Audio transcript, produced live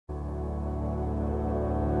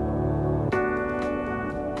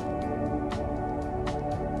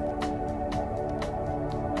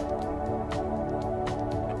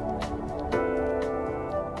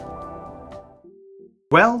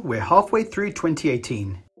Well, we're halfway through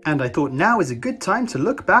 2018, and I thought now is a good time to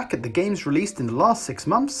look back at the games released in the last 6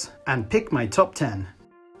 months and pick my top 10.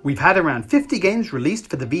 We've had around 50 games released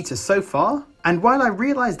for the Vita so far, and while I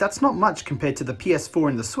realise that's not much compared to the PS4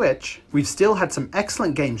 and the Switch, we've still had some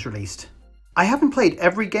excellent games released. I haven't played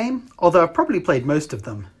every game, although I've probably played most of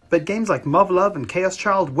them, but games like Muv-Luv and Chaos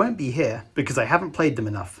Child won't be here because I haven't played them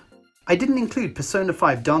enough. I didn't include Persona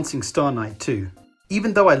 5 Dancing Star Night 2.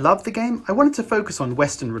 Even though I love the game, I wanted to focus on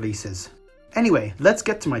Western releases. Anyway, let's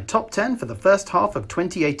get to my top 10 for the first half of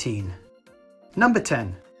 2018. Number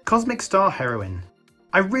 10. Cosmic Star Heroine.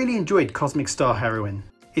 I really enjoyed Cosmic Star Heroine.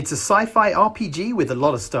 It's a sci-fi RPG with a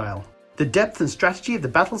lot of style. The depth and strategy of the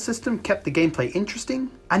battle system kept the gameplay interesting,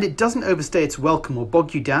 and it doesn't overstay its welcome or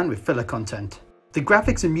bog you down with filler content. The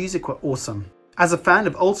graphics and music were awesome. As a fan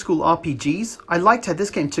of old school RPGs, I liked how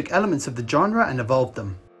this game took elements of the genre and evolved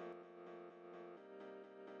them.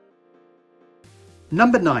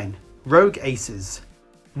 Number 9. Rogue Aces.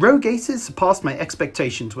 Rogue Aces surpassed my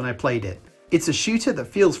expectations when I played it. It's a shooter that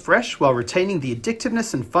feels fresh while retaining the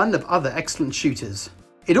addictiveness and fun of other excellent shooters.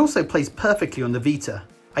 It also plays perfectly on the Vita.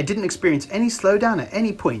 I didn't experience any slowdown at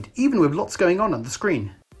any point, even with lots going on the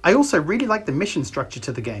screen. I also really like the mission structure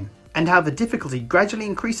to the game, and how the difficulty gradually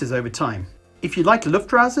increases over time. If you like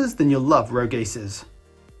Luftrausers, then you'll love Rogue Aces.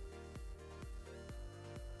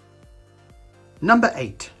 Number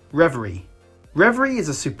 8. Reverie. Reverie is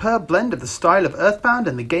a superb blend of the style of Earthbound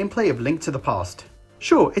and the gameplay of Link to the Past.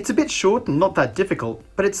 Sure, it's a bit short and not that difficult,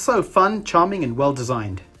 but it's so fun, charming and well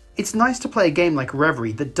designed. It's nice to play a game like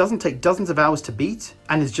Reverie that doesn't take dozens of hours to beat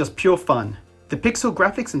and is just pure fun. The pixel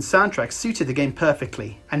graphics and soundtrack suited the game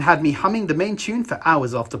perfectly and had me humming the main tune for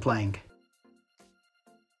hours after playing.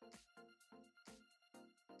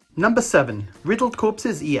 Number 7. Riddled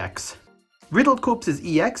Corpses EX. Riddled Corpses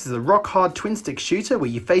EX is a rock-hard twin-stick shooter where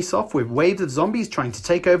you face off with waves of zombies trying to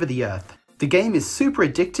take over the Earth. The game is super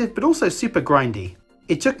addictive but also super grindy.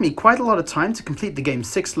 It took me quite a lot of time to complete the game's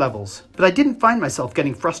 6 levels, but I didn't find myself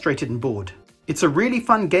getting frustrated and bored. It's a really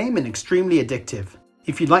fun game and extremely addictive.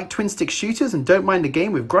 If you like twin-stick shooters and don't mind a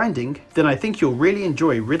game with grinding, then I think you'll really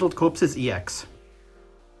enjoy Riddled Corpses EX.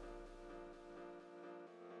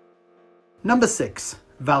 Number 6.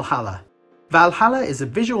 Valhalla. Valhalla is a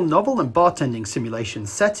visual novel and bartending simulation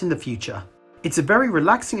set in the future. It's a very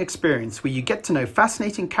relaxing experience where you get to know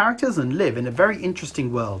fascinating characters and live in a very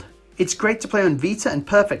interesting world. It's great to play on Vita and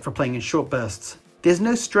perfect for playing in short bursts. There's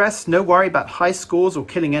no stress, no worry about high scores or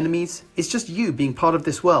killing enemies, it's just you being part of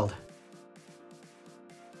this world.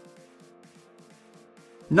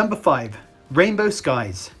 Number 5. Rainbow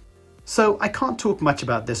Skies. So I can't talk much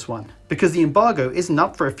about this one, because the embargo isn't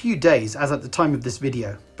up for a few days as at the time of this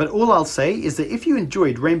video, but all I'll say is that if you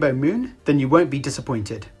enjoyed Rainbow Moon, then you won't be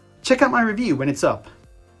disappointed. Check out my review when it's up.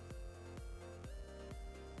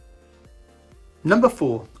 Number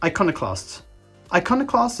 4. Iconoclasts.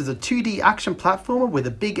 Iconoclast is a 2D action platformer with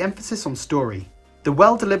a big emphasis on story. The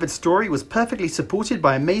well-delivered story was perfectly supported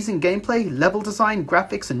by amazing gameplay, level design,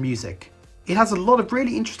 graphics and music. It has a lot of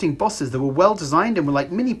really interesting bosses that were well designed and were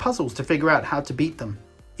like mini puzzles to figure out how to beat them.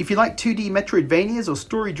 If you like 2D Metroidvanias or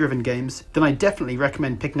story-driven games, then I definitely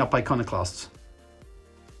recommend picking up Iconoclasts.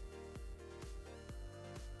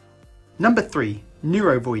 Number 3.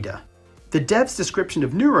 Neurovoider. The dev's description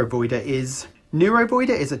of Neurovoider is: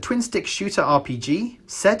 Neurovoider is a twin-stick shooter RPG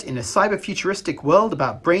set in a cyber-futuristic world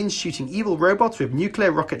about brains shooting evil robots with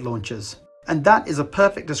nuclear rocket launchers. And that is a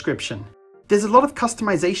perfect description. There's a lot of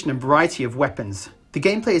customization and variety of weapons. The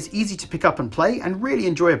gameplay is easy to pick up and play and really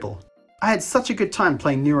enjoyable. I had such a good time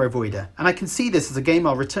playing Neurovoider, and I can see this as a game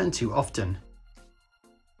I'll return to often.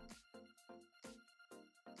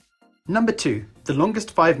 Number 2. The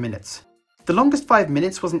Longest 5 Minutes. The Longest 5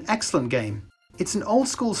 Minutes was an excellent game. It's an old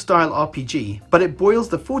school style RPG, but it boils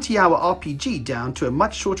the 40-hour RPG down to a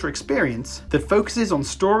much shorter experience that focuses on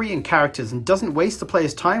story and characters and doesn't waste the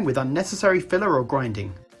player's time with unnecessary filler or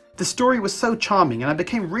grinding. The story was so charming and I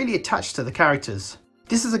became really attached to the characters.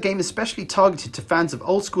 This is a game especially targeted to fans of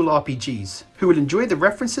old school RPGs, who will enjoy the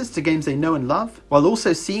references to games they know and love, while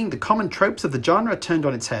also seeing the common tropes of the genre turned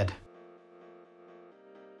on its head.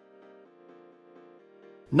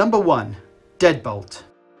 Number 1. Deadbolt.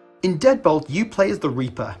 In Deadbolt, you play as the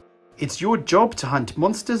Reaper. It's your job to hunt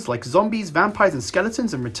monsters like zombies, vampires and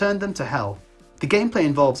skeletons and return them to hell. The gameplay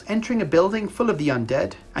involves entering a building full of the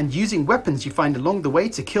undead, and using weapons you find along the way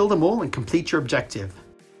to kill them all and complete your objective.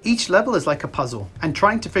 Each level is like a puzzle, and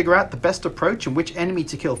trying to figure out the best approach and which enemy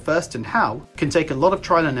to kill first and how can take a lot of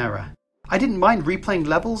trial and error. I didn't mind replaying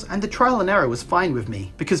levels, and the trial and error was fine with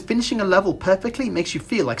me, because finishing a level perfectly makes you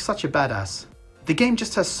feel like such a badass. The game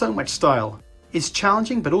just has so much style. It's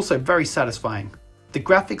challenging but also very satisfying. The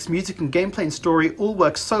graphics, music and gameplay and story all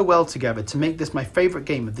work so well together to make this my favourite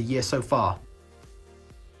game of the year so far.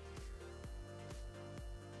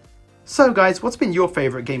 So guys, what's been your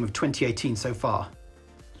favourite game of 2018 so far?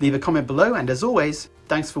 Leave a comment below, and as always,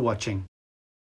 thanks for watching.